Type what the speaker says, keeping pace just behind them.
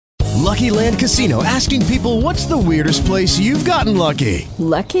Lucky Land Casino, asking people, what's the weirdest place you've gotten lucky?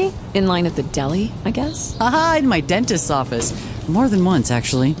 Lucky? In line at the deli, I guess? Aha, in my dentist's office. More than once,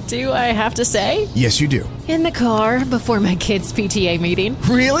 actually. Do I have to say? Yes, you do. In the car before my kids' PTA meeting.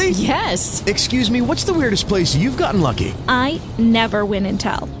 Really? Yes. Excuse me, what's the weirdest place you've gotten lucky? I never win and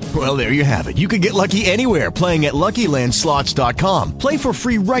tell. Well, there you have it. You can get lucky anywhere, playing at LuckyLandSlots.com. Play for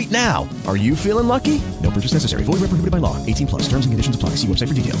free right now. Are you feeling lucky? No purchase necessary. Void where prohibited by law. 18 plus. Terms and conditions apply. See website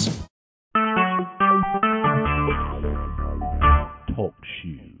for details. Talk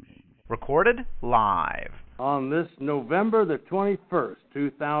shoes. Recorded live. On this November the 21st,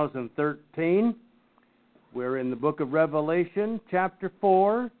 2013, we're in the book of Revelation, chapter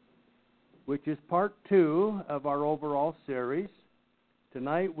 4, which is part 2 of our overall series.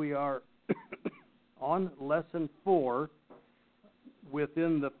 Tonight we are on lesson 4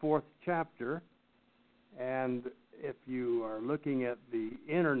 within the 4th chapter, and if you are looking at the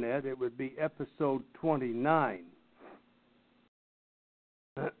internet, it would be episode 29.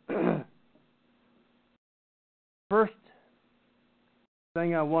 First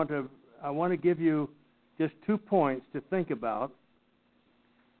thing I want to give you just 2 points to think about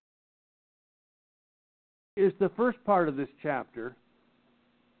is the first part of this chapter.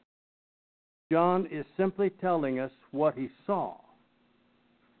 John is simply telling us what he saw.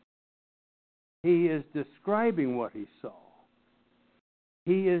 He is describing what he saw.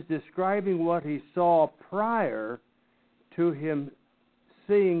 He is describing what he saw prior to him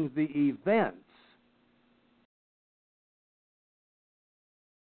seeing the events.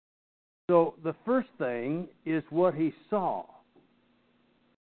 So the first thing is what he saw.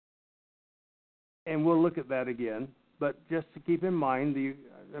 And we'll look at that again. But just to keep in mind,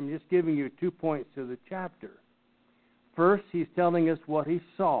 I'm just giving you 2 points to the chapter. First, he's telling us what he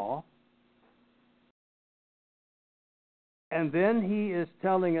saw. And then he is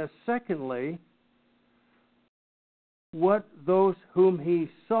telling us, secondly, what those whom he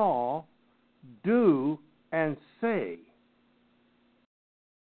saw do and say.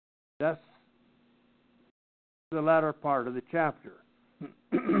 That's the latter part of the chapter.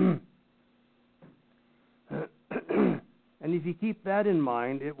 And if you keep that in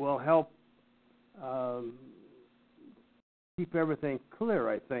mind, it will help keep everything clear,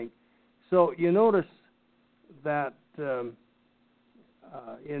 I think. So you notice that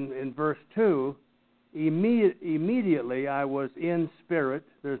in verse 2, immediately I was in spirit.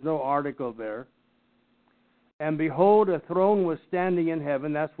 There's no article there. And behold, a throne was standing in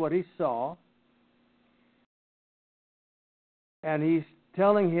heaven. That's what he saw. And he's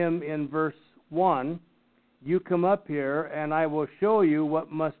telling him in verse 1, you come up here and I will show you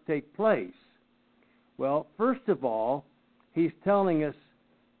what must take place. Well, first of all,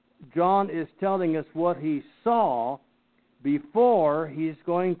 John is telling us what he saw before he's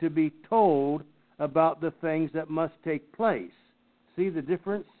going to be told about the things that must take place. See the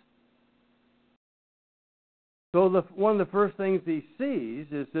difference? So one of the first things he sees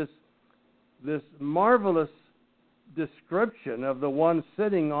is this marvelous description of the one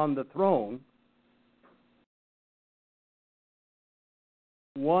sitting on the throne,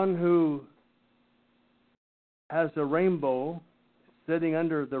 one who has a rainbow sitting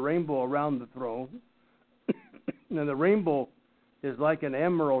under the rainbow around the throne. And the rainbow is like an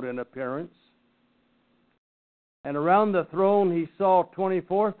emerald in appearance. And around the throne he saw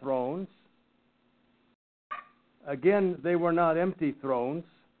 24 thrones. Again, they were not empty thrones.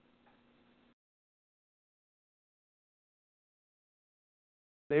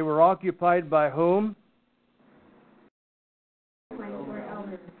 They were occupied by whom?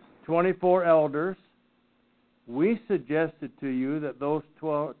 24 elders. We suggested to you that those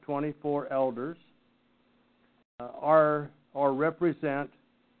 24 elders are or represent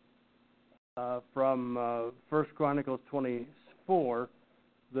from 1 Chronicles 24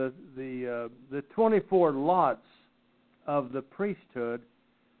 the 24 lots of the priesthood,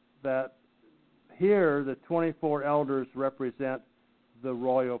 that here the 24 elders represent the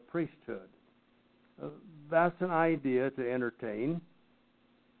royal priesthood. That's an idea to entertain,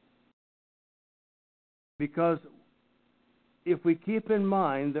 because if we keep in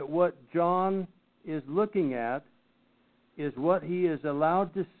mind that what John is looking at is what he is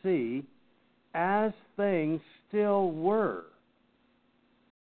allowed to see as things still were.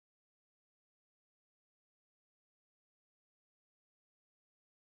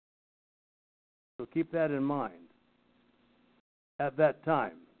 So keep that in mind at that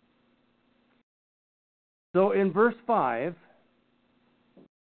time. So in verse 5,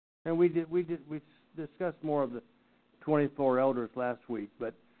 and we discussed more of the 24 elders last week,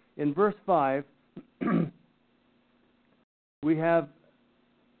 but in verse 5 we have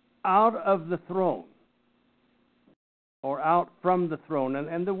out of the throne, or out from the throne.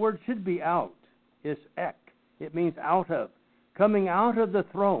 And the word should be out. It's ek. It means out of. Coming out of the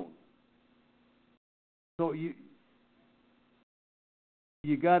throne. So you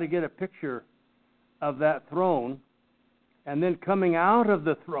got to get a picture of that throne, and then coming out of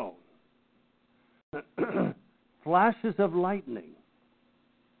the throne. Flashes of lightning.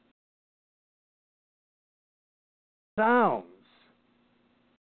 Sounds.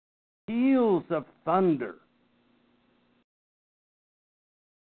 Peals of thunder.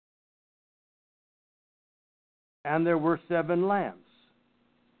 And there were 7 lamps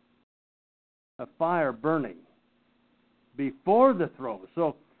of fire burning before the throne.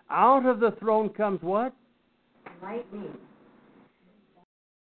 So out of the throne comes what? Lightning.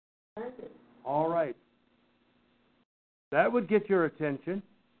 All right. That would get your attention.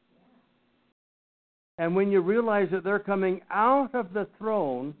 And when you realize that they're coming out of the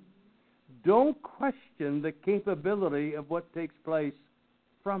throne, don't question the capability of what takes place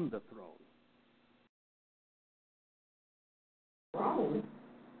from the throne. Throne?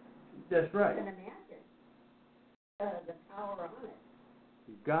 That's right. I can imagine the power on it.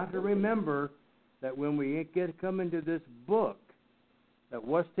 You've got to remember that when we come into this book, that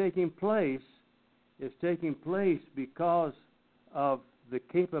what's taking place is taking place because of the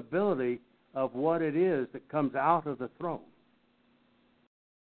capability of what it is that comes out of the throne.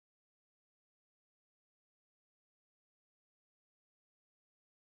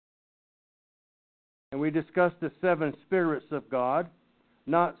 And we discussed the 7 spirits of God,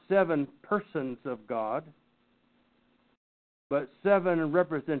 not 7 persons of God, but 7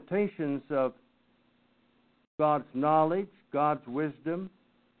 representations of God's knowledge, God's wisdom,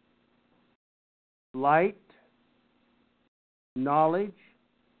 light, knowledge.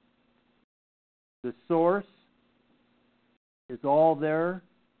 The source is all there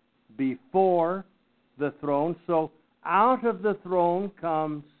before the throne. So out of the throne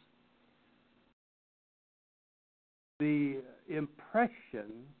comes the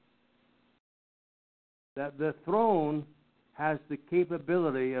impression that the throne has the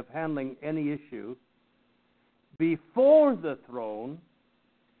capability of handling any issue. Before the throne,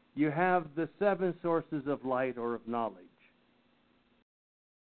 you have the 7 sources of light or of knowledge.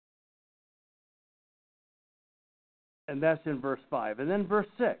 And that's in verse 5. And then verse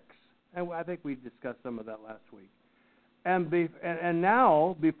 6. And I think we discussed some of that last week. And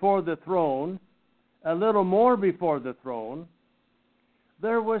now, before the throne, a little more before the throne,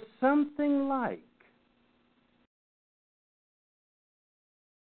 there was something like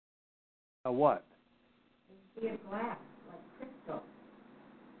a what? A sea of glass, like crystal.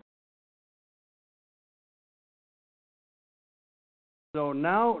 So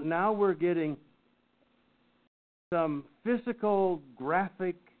now we're getting some physical,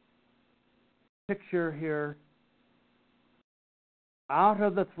 graphic picture here out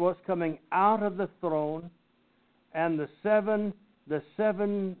of what's coming out of the throne, and the seven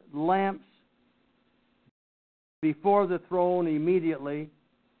lamps before the throne immediately.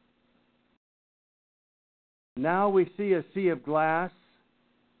 Now we see a sea of glass,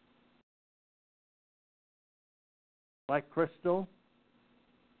 like crystal,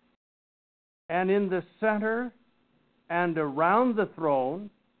 and in the center and around the throne,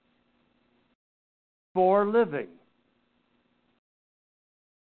 4 living.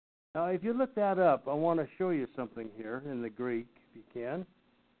 Now, if you look that up, I want to show you something here in the Greek, if you can.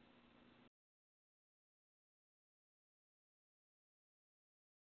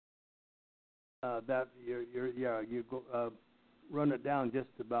 You go run it down just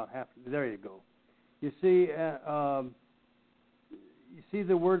about half. There you go. You see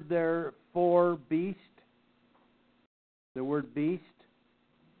the word there for beast. The word beast.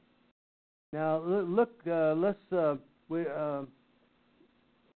 Now look.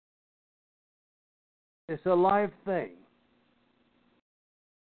 It's a live thing,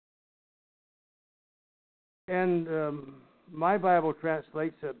 and my Bible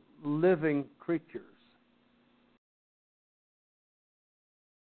translates it living creatures.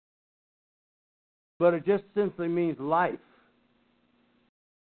 But it just simply means life.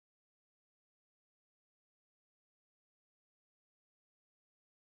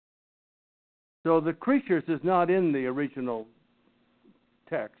 So the creatures is not in the original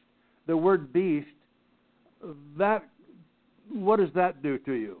text. The word beast, that, what does that do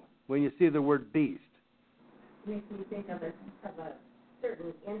to you when you see the word beast? Makes me think of a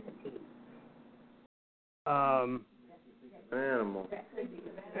certain entity. An animal.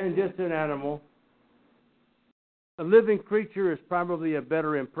 And just an animal. A living creature is probably a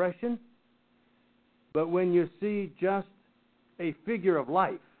better impression, but when you see just a figure of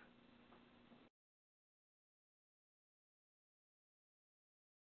life,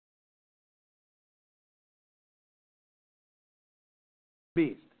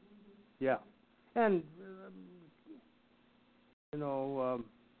 Beast. Yeah. And, you know,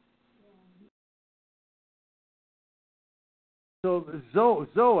 so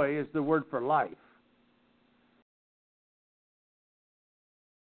Zoe is the word for life,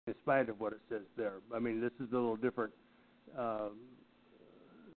 in spite of what it says there. I mean, this is a little different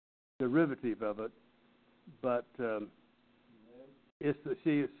derivative of it, but it's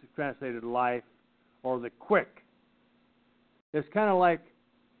translated life or the quick. It's kind of like,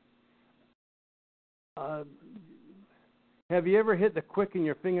 have you ever hit the quick in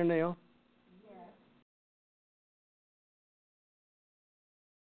your fingernail? Yes.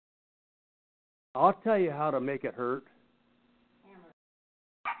 I'll tell you how to make it hurt. Hammer.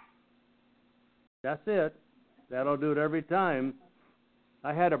 That's it. That'll do it every time.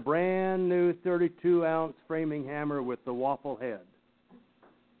 I had a brand new 32-ounce framing hammer with the waffle head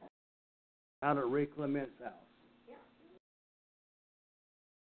out at Ray Clement's house.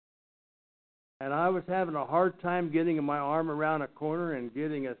 And I was having a hard time getting my arm around a corner and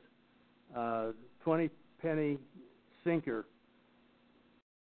getting a 20-penny sinker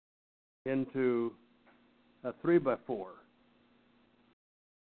into a 3x4.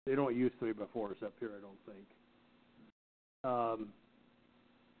 They don't use 3x4s up here, I don't think.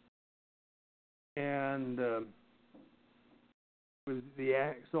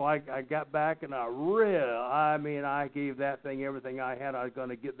 So I got back and I gave that thing everything I had. I was going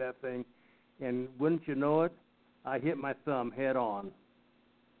to get that thing, and wouldn't you know it, I hit my thumb head on,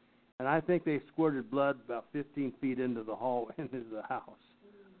 and I think they squirted blood about 15 feet into the hallway, into the house.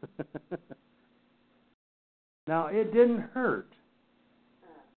 Now it didn't hurt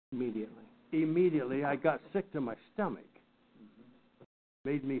immediately. I got sick to my stomach.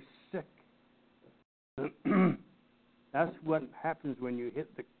 Made me sick. That's what happens when you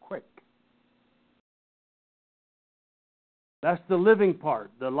hit the quick. That's the living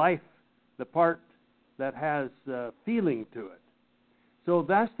part, the life, the part that has feeling to it. So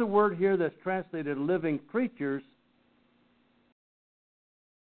that's the word here that's translated living creatures,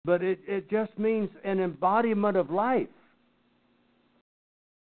 but it just means an embodiment of life.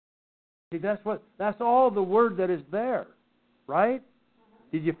 See, that's all the word that is there, right?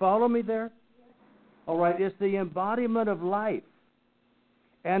 Did you follow me there? All right, it's the embodiment of life.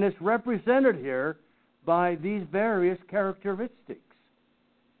 And it's represented here by these various characteristics.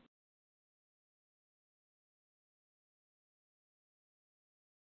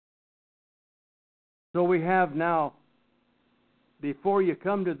 So we have now, before you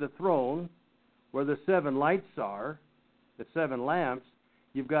come to the throne, where the 7 lights are, the 7 lamps,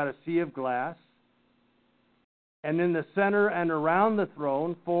 you've got a sea of glass. And in the center and around the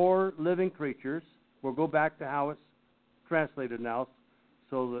throne, 4 living creatures. We'll go back to how it's translated now,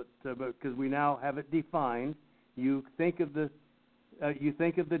 so that because we now have it defined. You think of the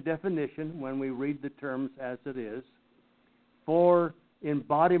definition when we read the terms as it is. 4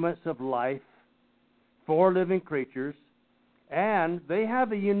 embodiments of life, 4 living creatures, and they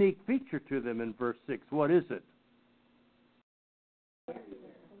have a unique feature to them in verse 6. What is it?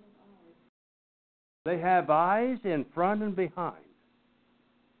 They have eyes in front and behind.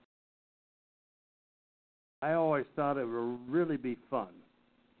 I always thought it would really be fun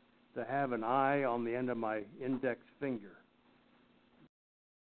to have an eye on the end of my index finger.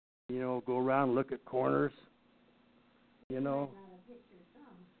 You know, go around and look at corners. You know.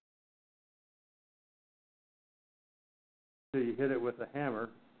 So you hit it with a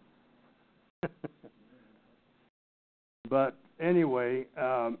hammer. But anyway,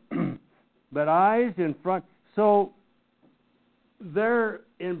 but eyes in front. So they're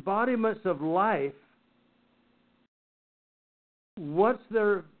embodiments of life. What's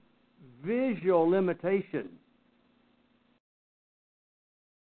their visual limitation?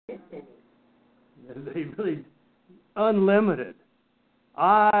 They really unlimited.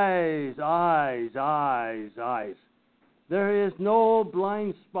 Eyes, eyes, eyes, eyes. There is no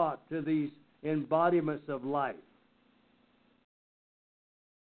blind spot to these embodiments of life.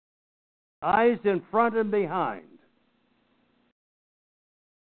 Eyes in front and behind.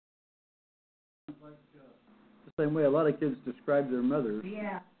 The same way a lot of kids describe their mothers.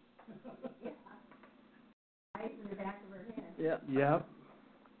 Yeah. Eyes in the back of her head. Yeah. Yep.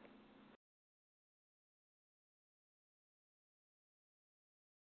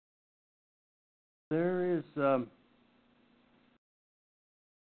 There is so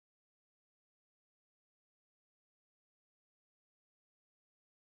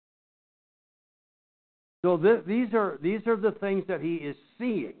these are the things that he is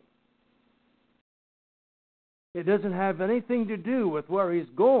seeing. It doesn't have anything to do with where he's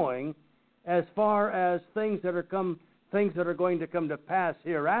going as far as things that are come things that are going to come to pass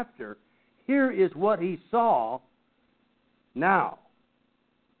hereafter. Here is what he saw now.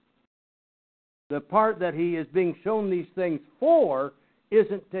 The part that he is being shown these things for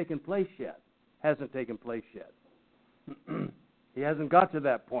isn't taken place yet. Hasn't taken place yet. He hasn't got to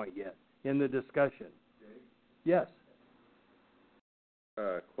that point yet in the discussion. Yes.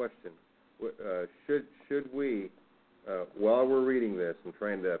 Question: Should we, while we're reading this and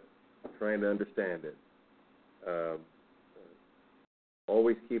trying to understand it,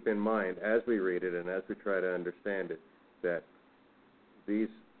 always keep in mind as we read it and as we try to understand it that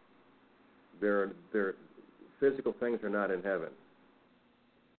their physical things are not in heaven.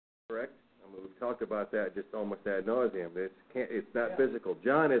 Correct? I mean, we've talked about that just almost ad nauseum. It's not physical.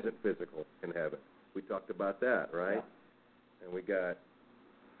 John isn't physical in heaven. We talked about that, right? Yeah. And we got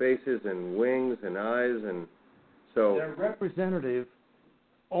faces and wings and eyes, and so they're representative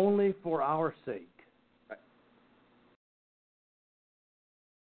only for our sake.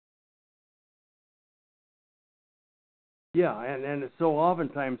 Yeah, and so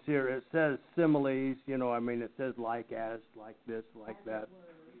oftentimes here it says similes, it says like as, like this, like that.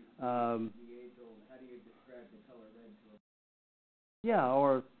 How do you describe the color red to a... Yeah,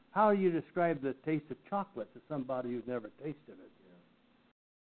 or how do you describe the taste of chocolate to somebody who's never tasted it?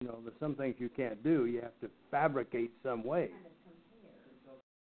 Yeah. There's some things you can't do. You have to fabricate some way.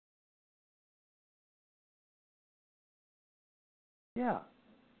 Yeah.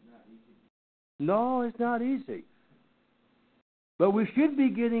 No, it's not easy. But we should be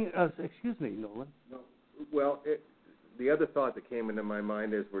getting, excuse me, Nolan. No. Well, the other thought that came into my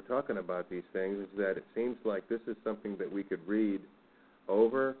mind as we're talking about these things is that it seems like this is something that we could read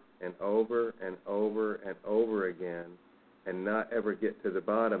over and over and over and over again and not ever get to the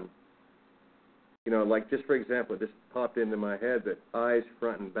bottom. Like just for example, it just popped into my head that eyes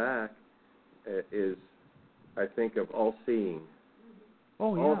front and back is, I think, of all-seeing.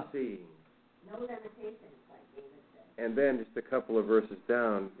 Oh, yeah. All-seeing. No limitations. And then just a couple of verses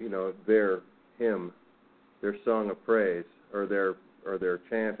down, their hymn, their song of praise, or their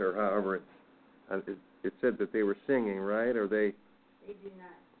chant, or however it said that they were singing, right? Or they do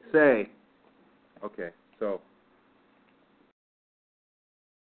not say. Okay, so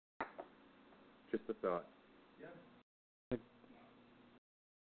just a thought. Yeah.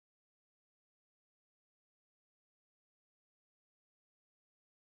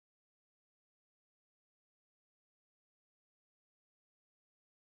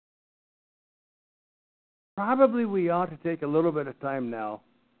 Probably we ought to take a little bit of time now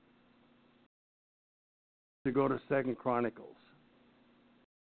to go to 2 Chronicles.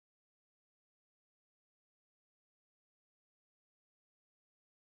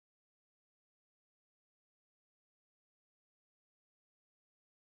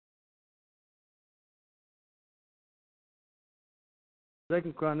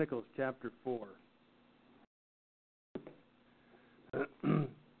 Second Chronicles chapter 4.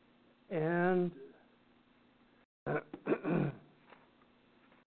 And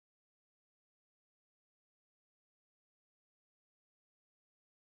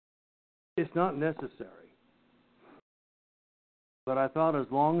it's not necessary. But I thought as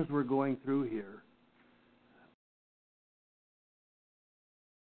long as we're going through here,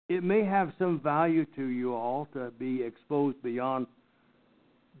 it may have some value to you all to be exposed beyond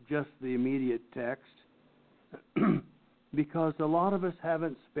just the immediate text, because a lot of us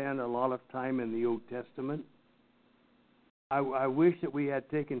haven't spent a lot of time in the Old Testament. I wish that we had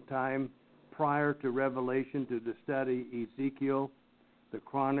taken time prior to Revelation to study Ezekiel, the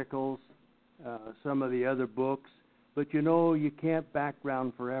Chronicles, some of the other books. But you can't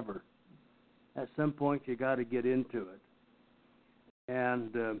background forever. At some point, you got to get into it.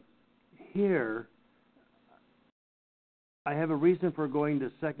 And here, I have a reason for going to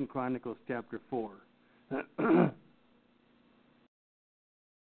 2 Chronicles chapter 4.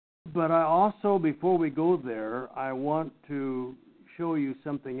 But I also, before we go there, I want to show you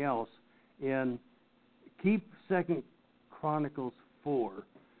something else. And keep 2 Chronicles 4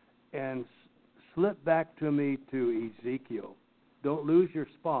 and slip back to me to Ezekiel. Don't lose your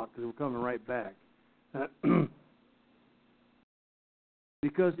spot, because we're coming right back.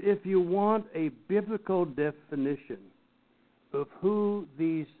 Because if you want a biblical definition of who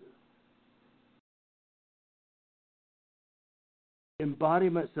these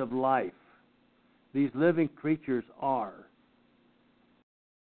embodiments of life, these living creatures are,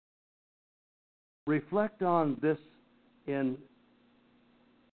 reflect on this in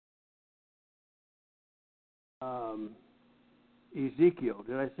Ezekiel.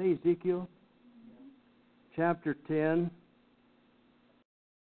 Did I say Ezekiel? Yeah. Chapter 10.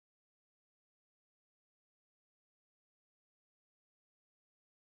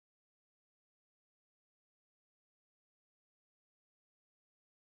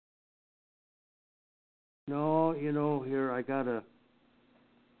 here I got a...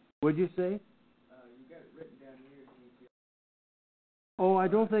 What'd you say? You got it written down here. Oh, I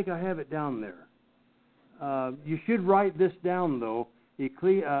don't think I have it down there. You should write this down, though.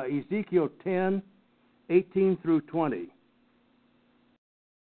 Ezekiel 10, 18 through 20.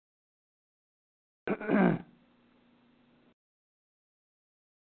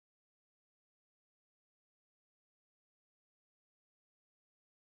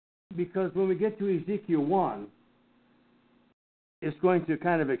 Because when we get to Ezekiel 1, it's going to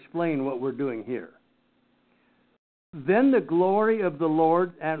kind of explain what we're doing here. Then the glory of the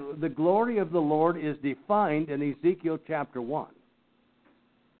Lord, and the glory of the Lord is defined in Ezekiel chapter 1.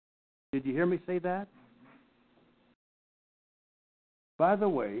 Did you hear me say that? By the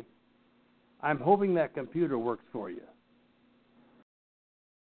way, I'm hoping that computer works for you.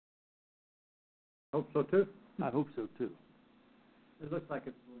 Hope so too. I hope so too. It looks like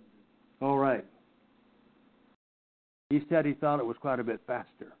it's going to. All right. He said he thought it was quite a bit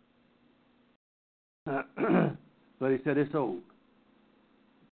faster. But he said it's old.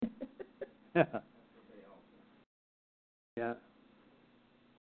 Yeah.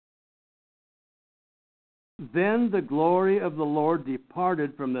 Then the glory of the Lord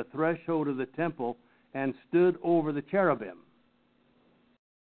departed from the threshold of the temple and stood over the cherubim.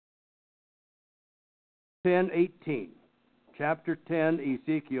 10:18. Chapter 10,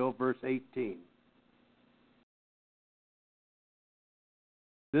 Ezekiel, verse 18.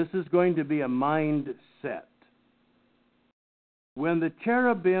 This is going to be a mindset. When the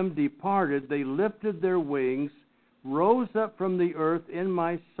cherubim departed, they lifted their wings, rose up from the earth in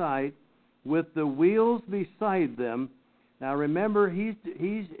my sight, with the wheels beside them. Now remember, he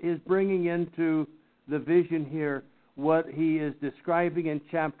is bringing into the vision here what he is describing in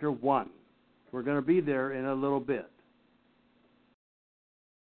chapter 1. We're going to be there in a little bit.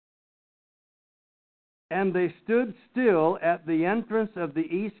 And they stood still at the entrance of the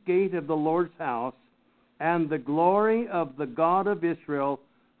east gate of the Lord's house, and the glory of the God of Israel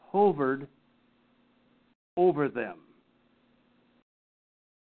hovered over them.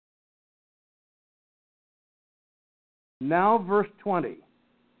 Now verse 20.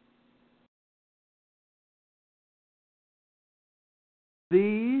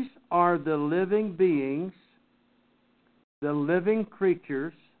 These are the living beings, the living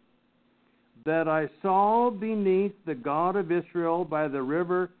creatures, that I saw beneath the God of Israel by the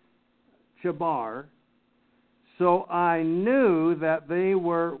river Chebar. So I knew that they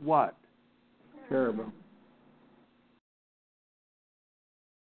were what? Cherubim.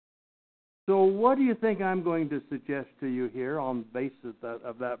 So what do you think I'm going to suggest to you here on the basis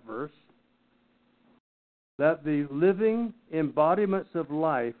of that verse? That the living embodiments of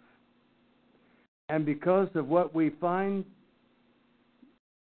life, and because of what we find,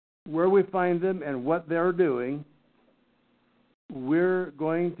 where we find them and what they're doing, we're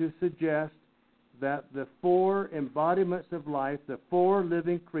going to suggest that the four embodiments of life, the four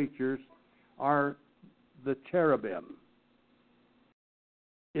living creatures, are the cherubim.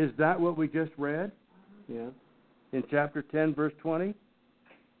 Is that what we just read? Yeah. In chapter 10, verse 20?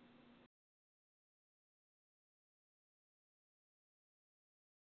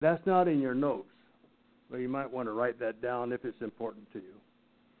 That's not in your notes, but you might want to write that down if it's important to you.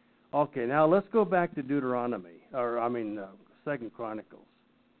 Okay, now let's go back to Deuteronomy, Second Chronicles.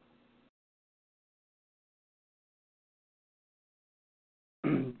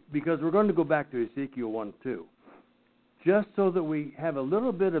 Because we're going to go back to Ezekiel 1 too, just so that we have a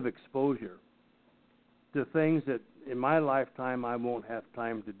little bit of exposure to things that in my lifetime I won't have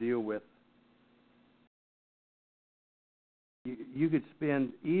time to deal with. You could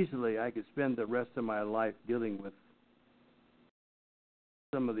spend easily, I could spend the rest of my life dealing with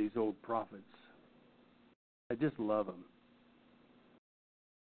some of these old prophets. I just love them.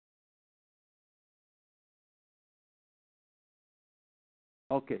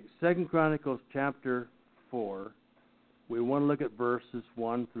 Okay, 2 Chronicles chapter 4. We want to look at verses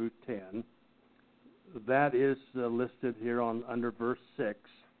 1 through 10. That is listed here under verse 6.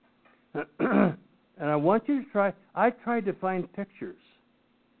 And I want you to try, I tried to find pictures.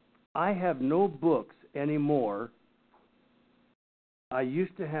 I have no books anymore. I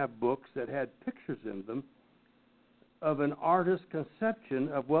used to have books that had pictures in them of an artist's conception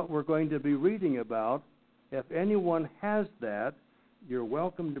of what we're going to be reading about. If anyone has that, you're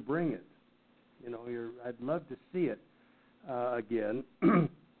welcome to bring it. I'd love to see it again.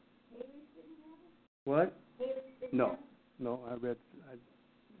 What? No,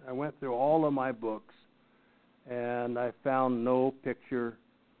 I went through all of my books, and I found no picture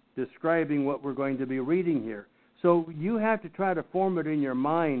describing what we're going to be reading here. So you have to try to form it in your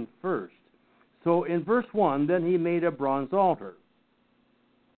mind first. So in verse 1, then he made a bronze altar.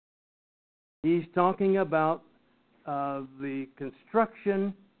 He's talking about the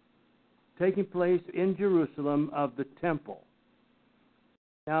construction taking place in Jerusalem of the temple.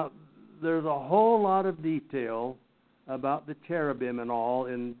 Now, there's a whole lot of detail about the cherubim and all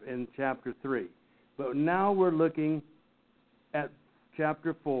in chapter 3. But now we're looking at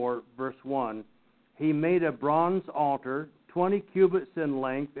chapter 4, verse 1. He made a bronze altar, 20 cubits in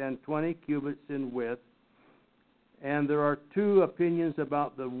length and 20 cubits in width. And there are two opinions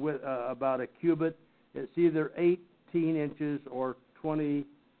about about a cubit. It's either 18 inches or 20.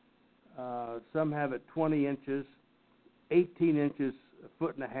 Some have it 20 inches. 18 inches, a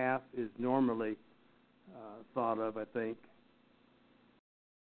foot and a half, is normally thought of, I think.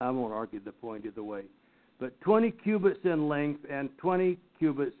 I won't argue the point either way. But 20 cubits in length and 20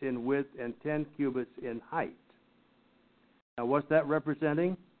 cubits in width and 10 cubits in height. Now, what's that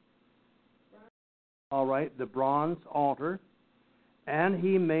representing? All right, the bronze altar. And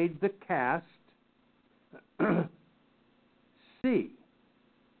he made the cast C.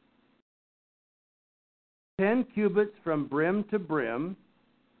 10 cubits from brim to brim.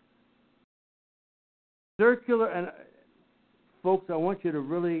 Circular, and folks, I want you to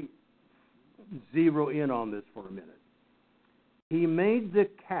really zero in on this for a minute. He made the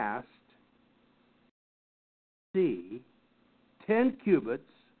cast C, 10 cubits.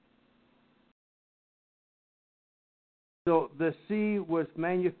 So the C was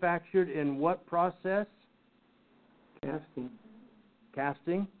manufactured in what process?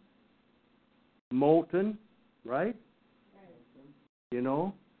 Casting. Molten, right? You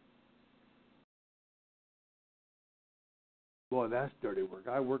know? Boy, that's dirty work.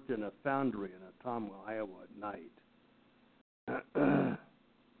 I worked in a foundry in Ottumwa, Iowa at night.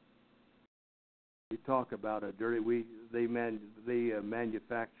 You talk about a dirty. They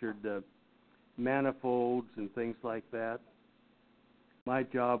manufactured manifolds and things like that. My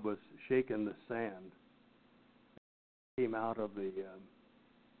job was shaking the sand. Came out of the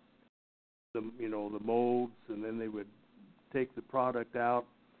molds, and then they would take the product out.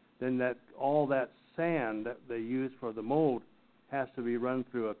 Then all that sand that they use for the mold has to be run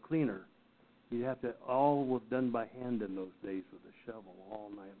through a cleaner. You have to, all was done by hand in those days with a shovel all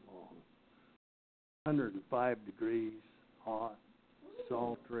night long. 105 degrees, hot,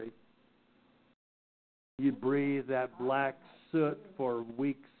 sultry. You breathe that black soot for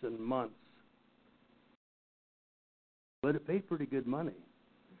weeks and months. But it paid pretty good money.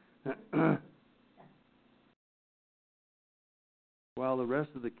 While the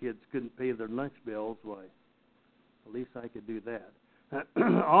rest of the kids couldn't pay their lunch bills, why, at least I could do that.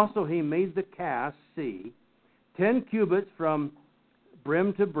 Also, he made the cast, C, 10 cubits from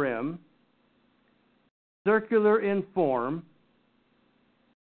brim to brim, circular in form,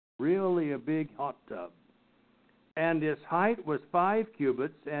 really a big hot tub. And its height was 5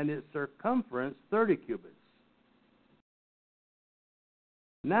 cubits, and its circumference 30 cubits.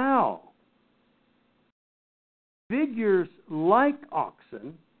 Now, figures like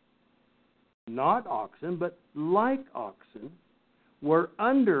oxen, not oxen, but like oxen, were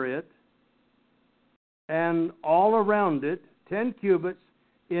under it and all around it, 10 cubits,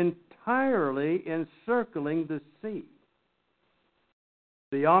 entirely encircling the sea.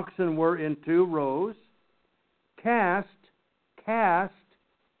 The oxen were in 2 rows, cast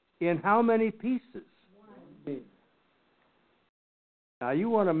in how many pieces? 1. Now, you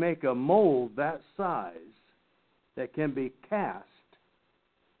want to make a mold that size that can be cast.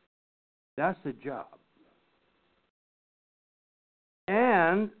 That's a job.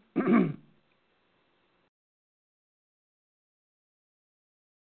 And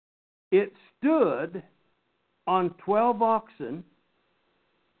it stood on 12 oxen,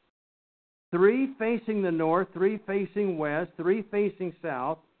 3 facing the north, 3 facing west, 3 facing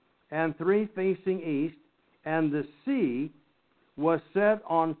south, and 3 facing east, and the sea was set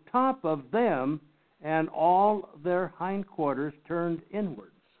on top of them, and all their hindquarters turned inwards.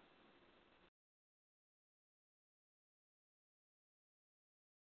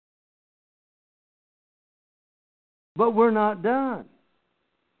 But we're not done.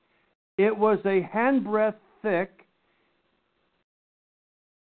 It was a handbreadth thick,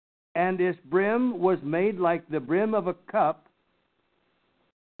 and its brim was made like the brim of a cup,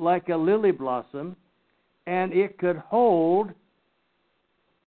 like a lily blossom, and it could hold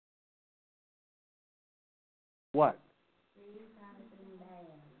what? 3,000 bags.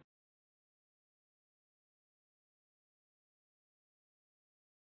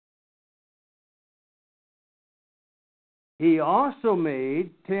 He also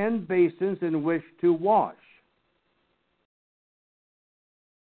made 10 basins in which to wash.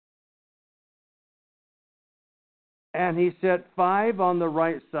 And he set 5 on the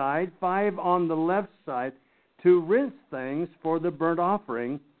right side, 5 on the left side, to rinse things for the burnt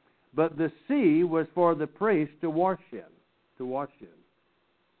offering, but the sea was for the priest to wash in.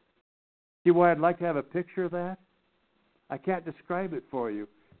 See why I'd like to have a picture of that? I can't describe it for you.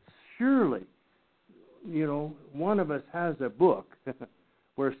 Surely, one of us has a book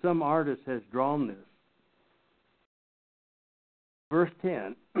where some artist has drawn this. Verse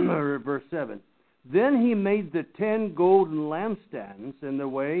 10, or verse 7. Then he made the 10 golden lampstands in the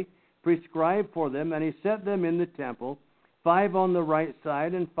way prescribed for them, and he set them in the temple, 5 on the right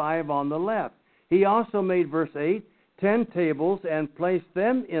side and 5 on the left. He also made, verse 8, 10 tables and placed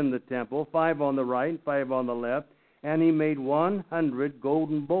them in the temple, 5 on the right and 5 on the left, and he made 100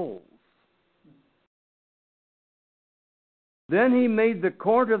 golden bowls. Then he made the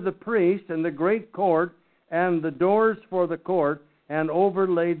court of the priest and the great court and the doors for the court, and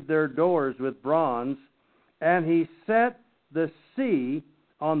overlaid their doors with bronze, and he set the sea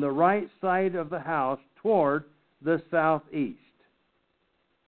on the right side of the house toward the southeast.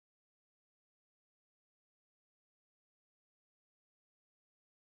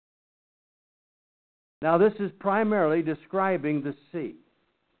 Now this is primarily describing the sea.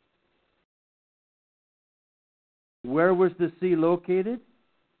 Where was the sea located?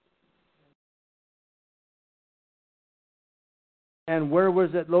 And where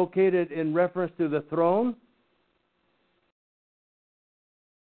was it located in reference to the throne?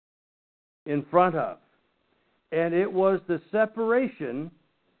 In front of. And it was the separation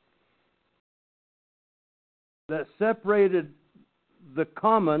that separated the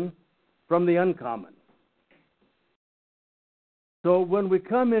common from the uncommon. So when we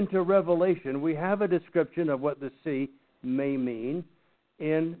come into Revelation, we have a description of what the sea may mean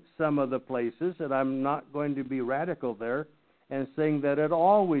in some of the places, and I'm not going to be radical there and saying that it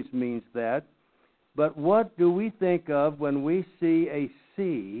always means that. But what do we think of when we see a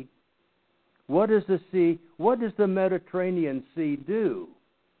sea? What is the sea? What does the Mediterranean Sea do?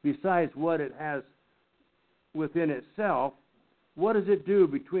 Besides what it has within itself, what does it do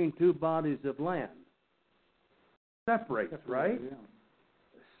between two bodies of land? Separates, right? Yeah.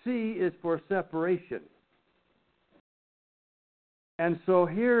 Sea is for separation. And so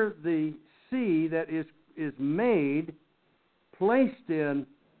here the sea that is made, placed in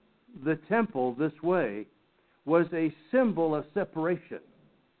the temple this way, was a symbol of separation.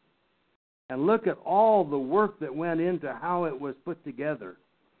 And look at all the work that went into how it was put together.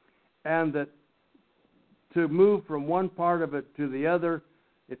 And that to move from one part of it to the other,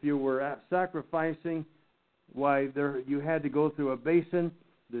 if you were sacrificing, why you had to go through a basin.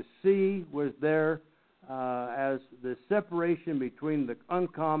 The sea was there as the separation between the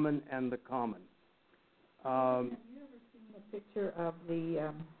uncommon and the common. Have you ever seen a picture of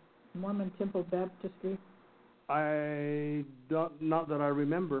the Mormon Temple Baptistry? I don't, not that I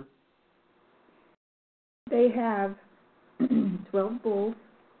remember. They have 12 bulls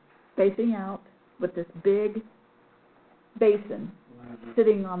facing out with this big basin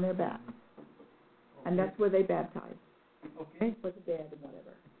sitting on their back. And that's where they baptize. Okay. For the dead and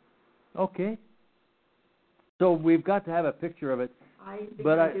whatever. Okay. So we've got to have a picture of it. I think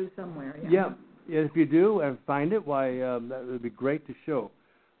I do somewhere, yeah. Yeah, if you do and find it, why, that would be great to show.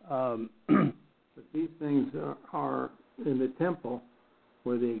 But these things are in the temple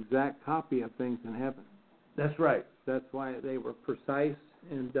were the exact copy of things in heaven. That's right. That's why they were precise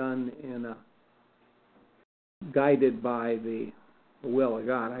and done in a guided by the will of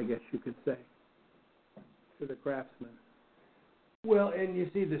God, I guess you could say, to the craftsman. Well, and you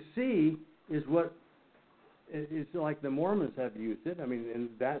see, the sea is what it's like the Mormons have used it. I mean, in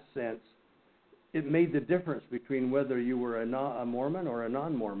that sense, it made the difference between whether you were a Mormon or a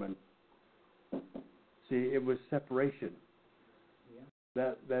non-Mormon. See, it was separation.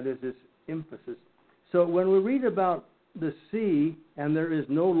 Yeah. That is its emphasis. So when we read about the sea, and there is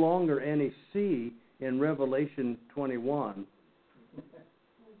no longer any sea in Revelation 21,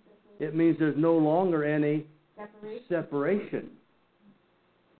 it means there's no longer any separation.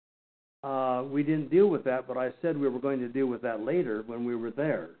 We didn't deal with that, but I said we were going to deal with that later when we were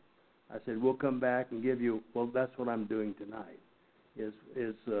there. I said, we'll come back and give you, well, that's what I'm doing tonight, is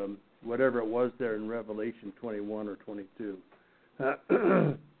whatever it was there in Revelation 21 or 22.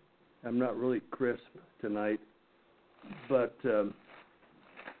 I'm not really crisp tonight, but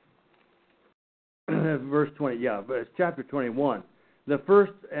verse 20, yeah, but it's chapter 21. The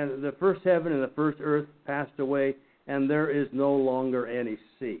first heaven and the first earth passed away, and there is no longer any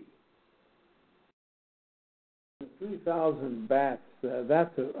sea. 3,000 bats,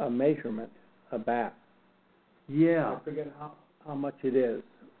 that's a measurement, a bat. Yeah. I forget how much it is,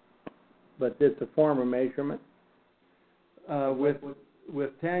 but it's a form of measurement.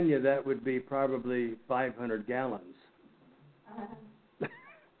 With Tanya, that would be probably 500 gallons.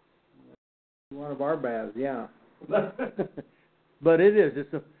 One of our baths, yeah. But it is.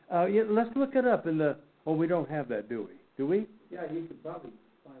 It's a. Yeah, let's look it up in the. Oh, we don't have that, do we? Do we? Yeah, you could probably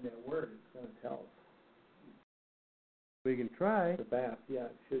find that word. It's going to tell. We can try. The bath, yeah,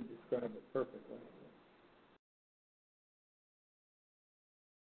 it should describe it perfectly.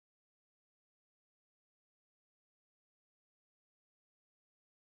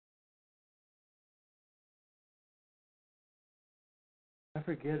 I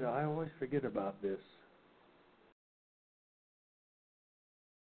forget. I always forget about this.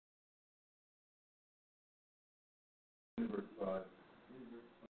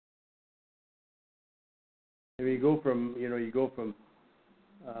 If you go from,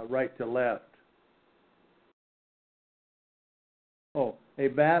 right to left. Oh, a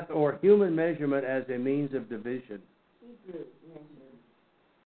bath or human measurement as a means of division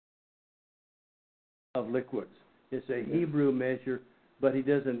of liquids. It's a Hebrew measure, but he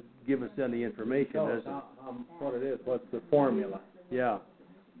doesn't give us any information, does he? What it is, what's the formula? Yeah.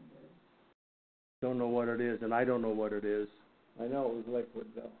 Don't know what it is, and I don't know what it is. I know it was liquid,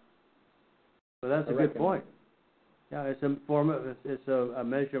 though. But that's a good point. Yeah, it's a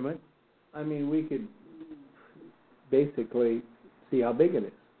measurement. I mean, we could basically see how big it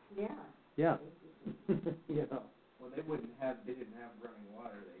is. Yeah. Yeah. Yeah. Well, they didn't have running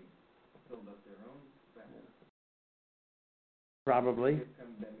water. They filled up their own baths. Probably.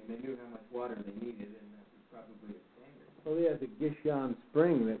 They knew how much water they needed, and that was probably a standard. Well, they had the Gishon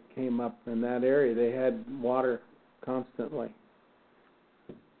Spring that came up in that area. They had water constantly,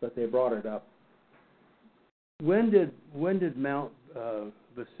 but they brought it up. When did Mount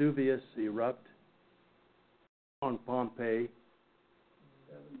Vesuvius erupt on Pompeii?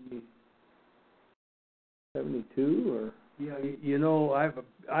 72 or? Yeah,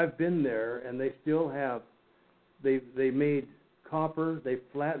 I've been there, and they still have. They made copper. They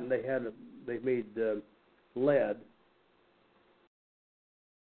flattened. They made lead.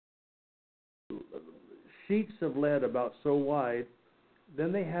 Sheets of lead about so wide.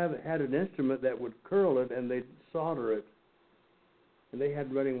 Then they had an instrument that would curl it, and they'd solder it. And they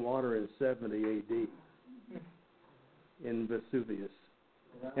had running water in 70 A.D. in Vesuvius.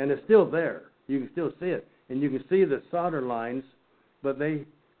 And it's still there. You can still see it. And you can see the solder lines, but they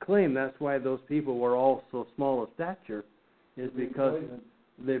claim that's why those people were all so small of stature, is because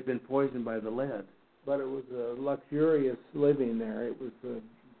they've been poisoned by the lead. But it was a luxurious living there. It was as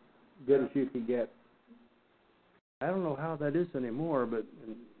good as you could get. I don't know how that is anymore, but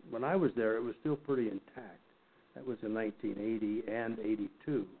when I was there, it was still pretty intact. That was in 1980 and 82.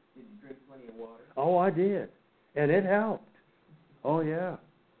 Did you drink plenty of water? Oh, I did. And it helped. Oh, yeah.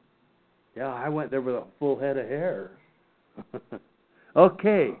 Yeah, I went there with a full head of hair.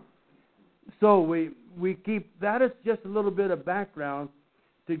 Okay. So we keep, that is just a little bit of background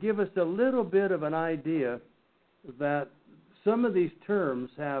to give us a little bit of an idea that some of these terms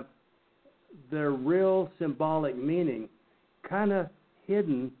have their real symbolic meaning kind of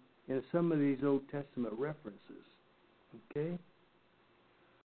hidden in some of these Old Testament references. Okay?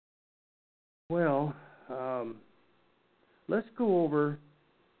 Well, let's go over.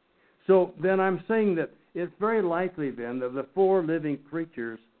 So then I'm saying that it's very likely then that the four living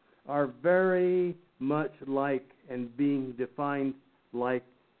creatures are very much like and being defined like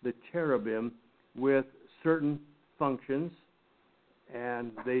the cherubim with certain functions,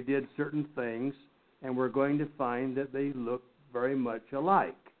 and they did certain things, and we're going to find that they look very much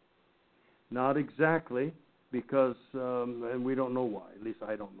alike. Not exactly, because, and we don't know why. At least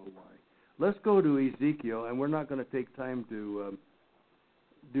I don't know why. Let's go to Ezekiel, and we're not going to take time to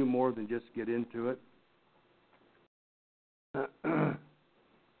do more than just get into it.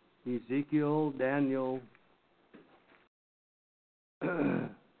 Ezekiel, Daniel,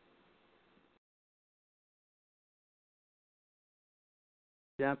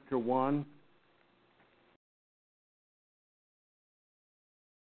 chapter 1.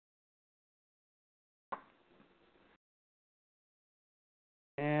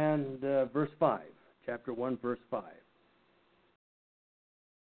 And verse 5. Chapter 1, verse 5.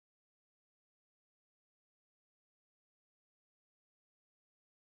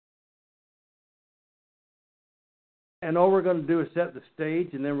 And all we're going to do is set the stage,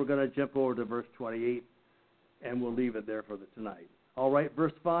 and then we're going to jump over to verse 28, and we'll leave it there for tonight. All right,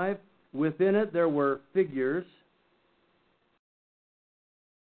 verse 5. Within it there were figures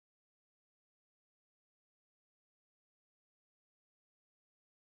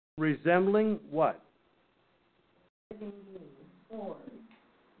resembling what?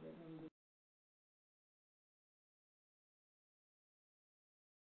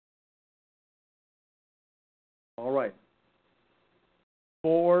 All right.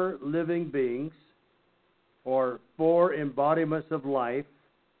 4 living beings, or 4 embodiments of life.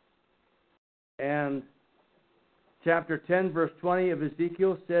 And chapter 10, verse 20 of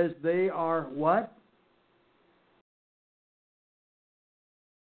Ezekiel says they are what?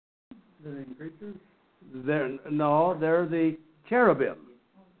 Living creatures? They're the cherubim.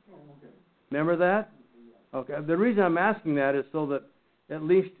 Remember that? Okay. The reason I'm asking that is so that at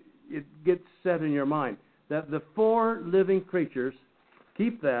least it gets set in your mind that the 4 living creatures,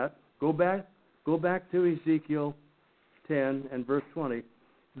 keep that, go back to Ezekiel 10 and verse 20.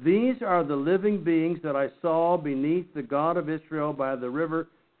 These are the living beings that I saw beneath the God of Israel by the river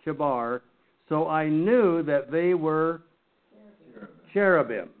Chebar, so I knew that they were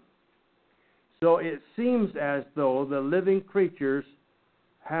cherubim. So it seems as though the living creatures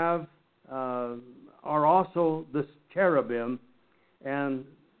are also the cherubim, and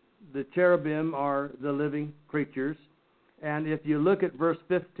the cherubim are the living creatures. And if you look at verse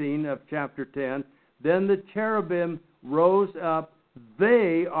 15 of chapter 10, then the cherubim rose up.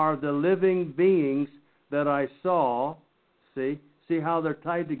 They are the living beings that I saw. See how they're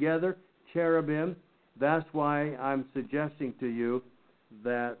tied together? Cherubim. That's why I'm suggesting to you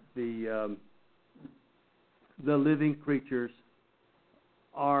that the living creatures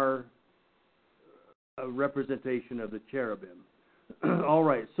are a representation of the cherubim. All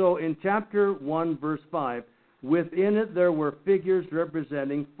right, so in chapter 1, verse 5, within it there were figures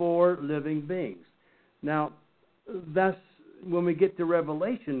representing 4 living beings. Now, that's when we get to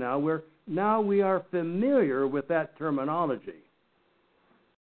Revelation now we are familiar with that terminology.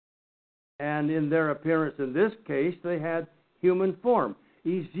 And in their appearance in this case, they had human form.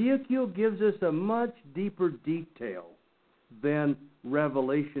 Ezekiel gives us a much deeper detail than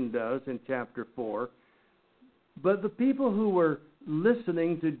Revelation does in chapter 4. But the people who were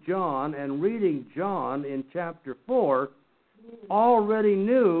listening to John and reading John in chapter 4 already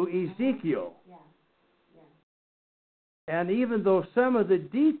knew Ezekiel. And even though some of the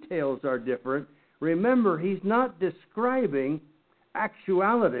details are different, remember, he's not describing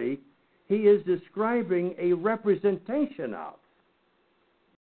actuality. He is describing a representation of.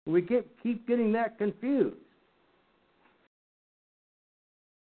 We keep getting that confused.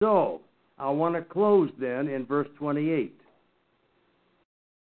 So, I want to close then in verse 28.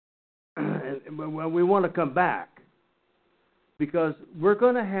 And we want to come back because we're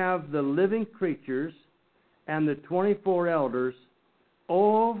going to have the living creatures and the 24 elders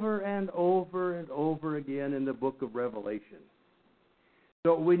over and over and over again in the book of Revelation.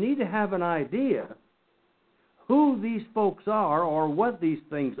 So we need to have an idea who these folks are or what these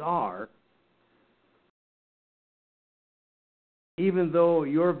things are, even though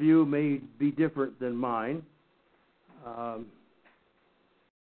your view may be different than mine.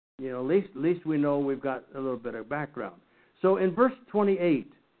 At least we know we've got a little bit of background. So in verse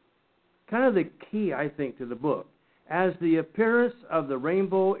 28, kind of the key, I think, to the book, as the appearance of the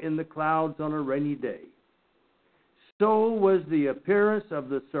rainbow in the clouds on a rainy day, so was the appearance of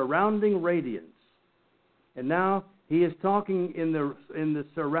the surrounding radiance. And now he is talking in the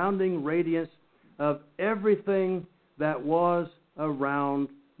surrounding radiance of everything that was around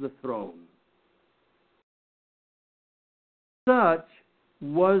the throne. Such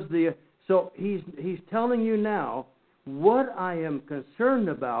was the... So he's telling you now, what I am concerned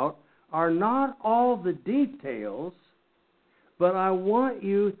about are not all the details, but I want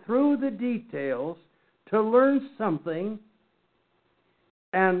you, through the details, to learn something.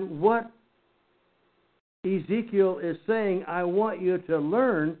 And what Ezekiel is saying, I want you to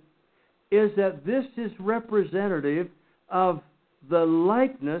learn, is that this is representative of the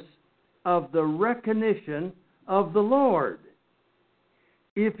likeness of the recognition of the Lord.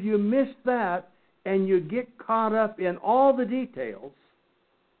 If you miss that and you get caught up in all the details,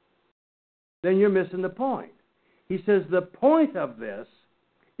 then you're missing the point. He says the point of this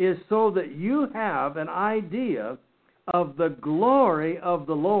is so that you have an idea of the glory of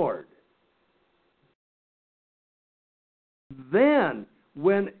the Lord. Then,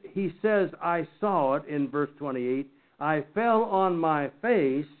 when he says, I saw it, in verse 28, I fell on my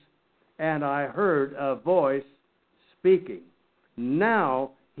face, and I heard a voice speaking.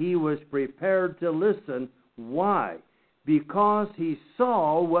 Now he was prepared to listen. Why? Because he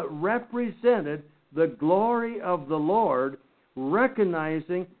saw what represented the glory of the Lord,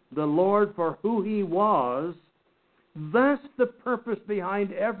 recognizing the Lord for who he was. That's the purpose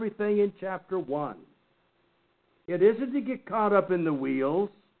behind everything in chapter 1. It isn't to get caught up in the wheels,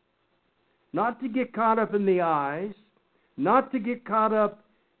 not to get caught up in the eyes, not to get caught up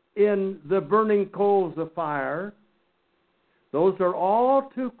in the burning coals of fire. Those are all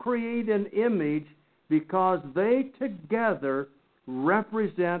to create an image because they together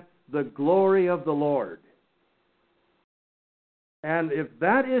represent the glory of the Lord. And if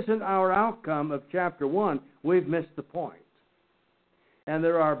that isn't our outcome of chapter 1, we've missed the point. And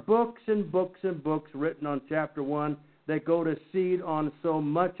there are books and books and books written on chapter 1 that go to seed on so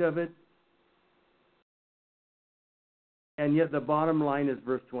much of it. And yet the bottom line is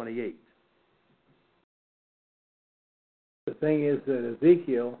verse 28. The thing is that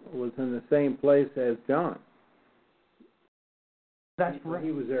Ezekiel was in the same place as John. That's right.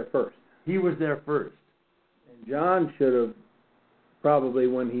 He was there first. He was there first. And John should have probably,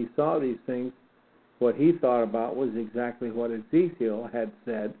 when he saw these things, what he thought about was exactly what Ezekiel had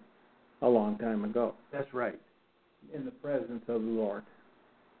said a long time ago. That's right. In the presence of the Lord.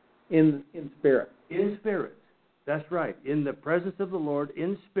 In spirit. In spirit. That's right. In the presence of the Lord,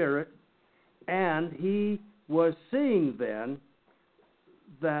 in spirit. And he was seeing then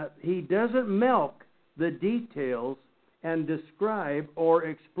that he doesn't milk the details and describe or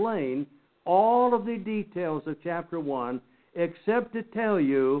explain all of the details of chapter 1, except to tell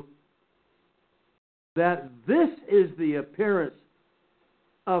you that this is the appearance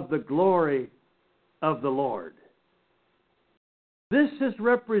of the glory of the Lord. This is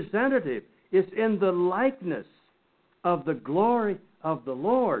representative. It's in the likeness of the glory of the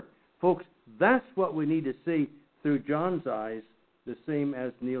Lord. Folks, that's what we need to see through John's eyes, the same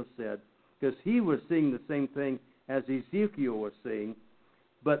as Neil said, because he was seeing the same thing as Ezekiel was seeing,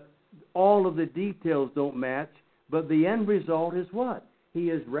 but all of the details don't match, but the end result is what? He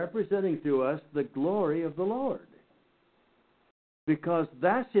is representing to us the glory of the Lord. Because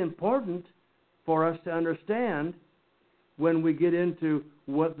that's important for us to understand when we get into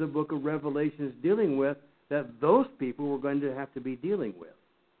what the book of Revelation is dealing with, that those people we're going to have to be dealing with.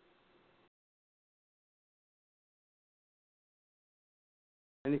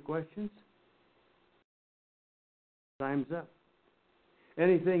 Any questions? Time's up.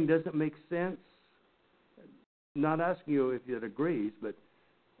 Anything doesn't make sense? Not asking you if it agrees, but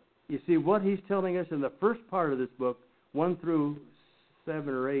you see what he's telling us in the first part of this book, 1 through 7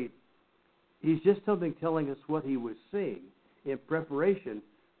 or 8, he's just telling us what he was seeing in preparation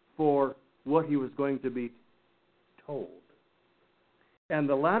for what he was going to be told. And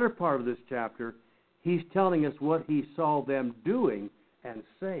the latter part of this chapter, he's telling us what he saw them doing and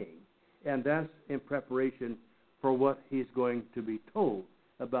saying, and that's in preparation for what he's going to be told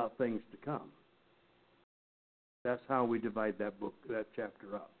about things to come. That's how we divide that book, that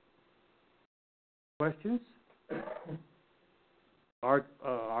chapter up. Questions?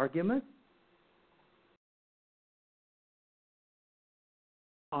 Argument?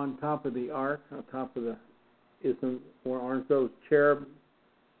 On top of the ark, on top of the, aren't those cherubim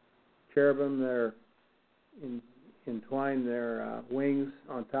that are entwine their wings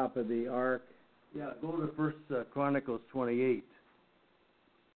on top of the ark? Yeah, go to 1 Chronicles 28.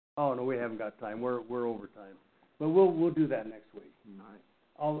 Oh no, we haven't got time. We're over time, but we'll do that next week.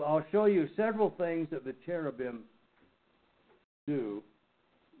 All right. I'll show you several things that the cherubim do,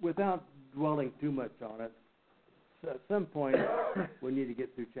 without dwelling too much on it. So at some point, we need to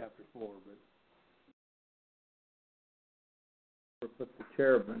get through chapter 4, but. Or put the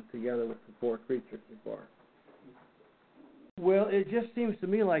cherubim together with the 4 creatures before. Well, it just seems to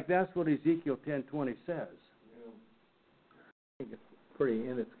me like that's what Ezekiel 10:20 says. I think it's pretty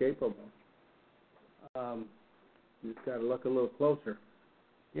inescapable. You just got to look a little closer.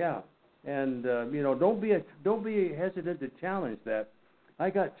 Yeah, and don't be hesitant to challenge that. I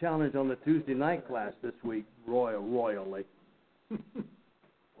got challenged on the Tuesday night class this week royally.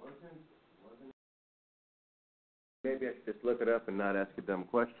 Maybe I should just look it up and not ask a dumb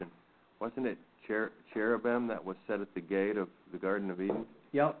question. Wasn't it cherubim that was set at the gate of the Garden of Eden?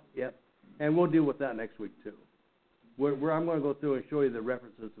 Yep. And we'll deal with that next week too. Where I'm going to go through and show you the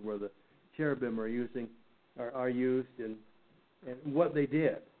references where the cherubim are used and what they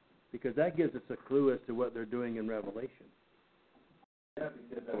did, because that gives us a clue as to what they're doing in Revelation. Yeah,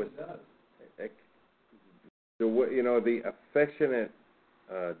 because that was the affectionate,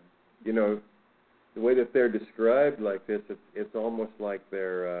 the way that they're described like this, it's almost like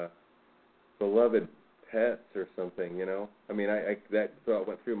they're beloved pets or something. I mean, that thought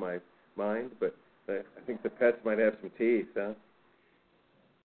went through my mind, but I think the pets might have some teeth, huh?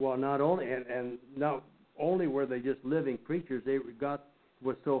 Well, not only were they just living creatures,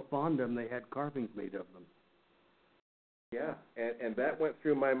 was so fond of them they had carvings made of them. Yeah, and that went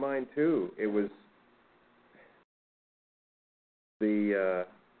through my mind too. It was there's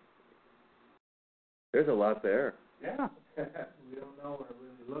a lot there. Yeah. We don't know what it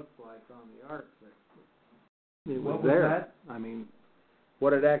really looks like on the ark, but it was What was there. that? I mean,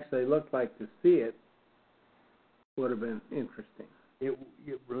 what it actually looked like to see it, would have been interesting. It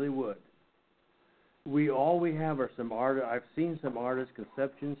really would. We have are some art. I've seen some artist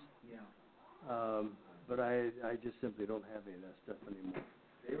conceptions. Yeah. But I just simply don't have any of that stuff anymore.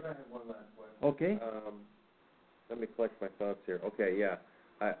 David, I have one last question. Okay. Let me collect my thoughts here. Okay, yeah.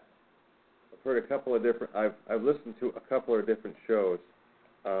 I've heard a couple of different. I've listened to a couple of different shows.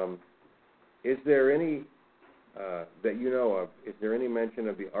 Is there any that you know of? Is there any mention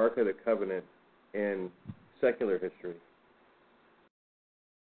of the Ark of the Covenant in secular history?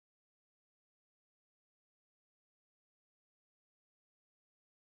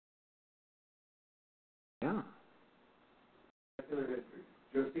 Yeah. Secular history.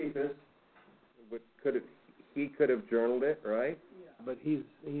 Josephus, he could have journaled it, right? Yeah. But he's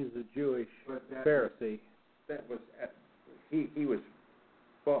a Jewish Pharisee. That was he was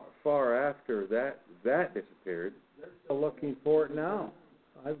far after that disappeared. They're still looking for it now.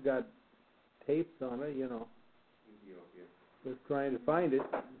 I've got tapes on it, Ethiopia. They're trying to find it.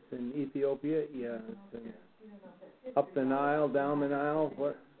 It's in Ethiopia. Yeah. It's in, up the Nile, down the Nile.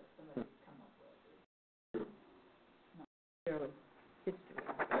 What?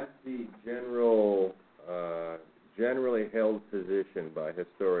 That's the generally held position by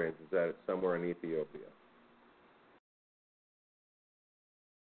historians, is that it's somewhere in Ethiopia.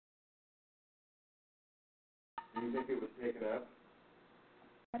 Do you think it was taken up?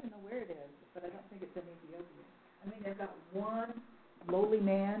 I don't know where it is, but I don't think it's in Ethiopia. I mean, they've got one lowly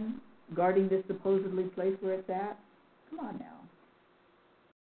man guarding this supposedly place where it's at. Come on now.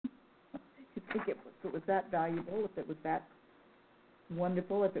 You think if it was that valuable, if it was that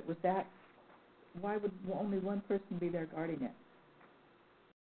wonderful, if it was that, why would only one person be there guarding it?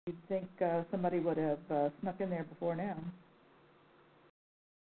 You'd think somebody would have snuck in there before now.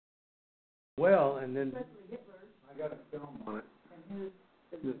 Well, and then I got a film on it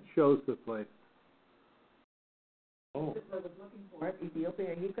that shows the place. Oh. Hitler was looking for it.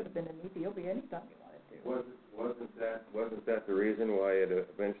 Ethiopia. He could have been in Ethiopia anytime he wanted to. Wasn't that the reason why it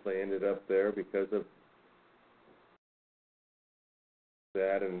eventually ended up there, because of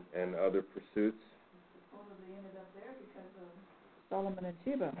that and other pursuits? Supposedly ended up there because of Solomon and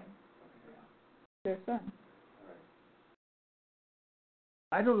Sheba, their son.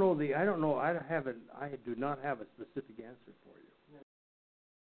 I don't know. I do not have a specific answer for you.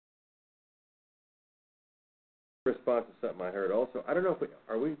 Response to something I heard also. I don't know if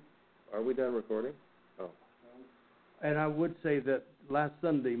are we done recording? Oh. And I would say that last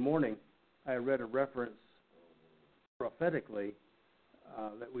Sunday morning I read a reference prophetically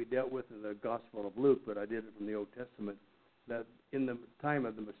that we dealt with in the Gospel of Luke, but I did it from the Old Testament, that in the time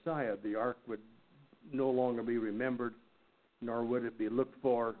of the Messiah, the ark would no longer be remembered, nor would it be looked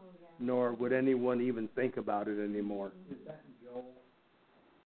for, nor would anyone even think about it anymore. Is that in Joel?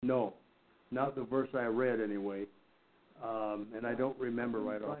 No, not the verse I read anyway, and I don't remember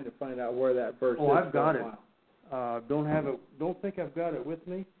right off. I'm trying to find out where that verse is. Oh, I've got it. Don't have it. Don't think I've got it with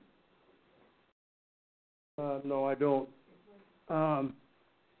me. No, I don't.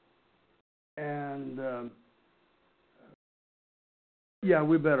 Yeah,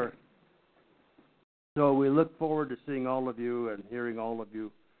 we better. So we look forward to seeing all of you and hearing all of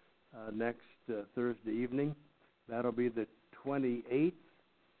you next Thursday evening. That'll be the 28th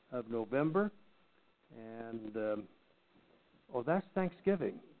of November. And, that's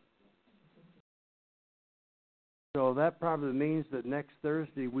Thanksgiving. So that probably means that next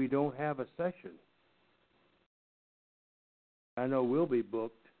Thursday we don't have a session. I know we'll be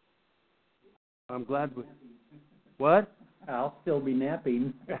booked. I'm glad we... What? I'll still be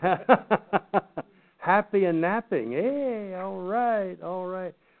napping. Happy and napping. Hey, all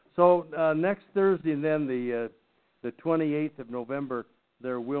right. So next Thursday, then, the 28th of November,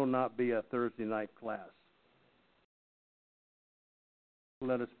 there will not be a Thursday night class.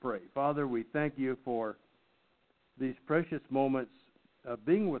 Let us pray. Father, we thank you for these precious moments of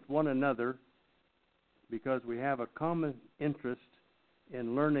being with one another, because we have a common interest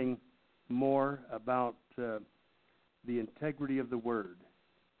in learning more about the integrity of the Word.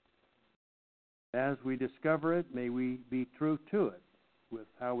 As we discover it, may we be true to it with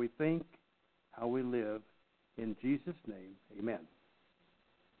how we think, how we live. In Jesus' name, amen.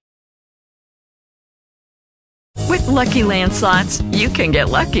 With Lucky Land Slots, you can get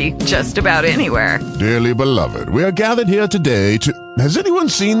lucky just about anywhere. Dearly beloved, we are gathered here today to... Has anyone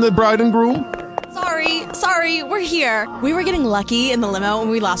seen the bride and groom? Sorry, we're here. We were getting lucky in the limo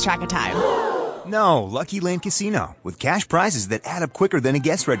and we lost track of time. No, Lucky Land Casino, with cash prizes that add up quicker than a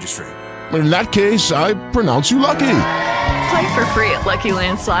guest registry. In that case, I pronounce you lucky. Play for free at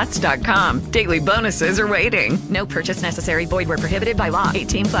LuckyLandSlots.com. Daily bonuses are waiting. No purchase necessary. Void where prohibited by law.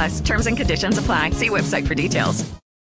 18+. Terms and conditions apply. See website for details.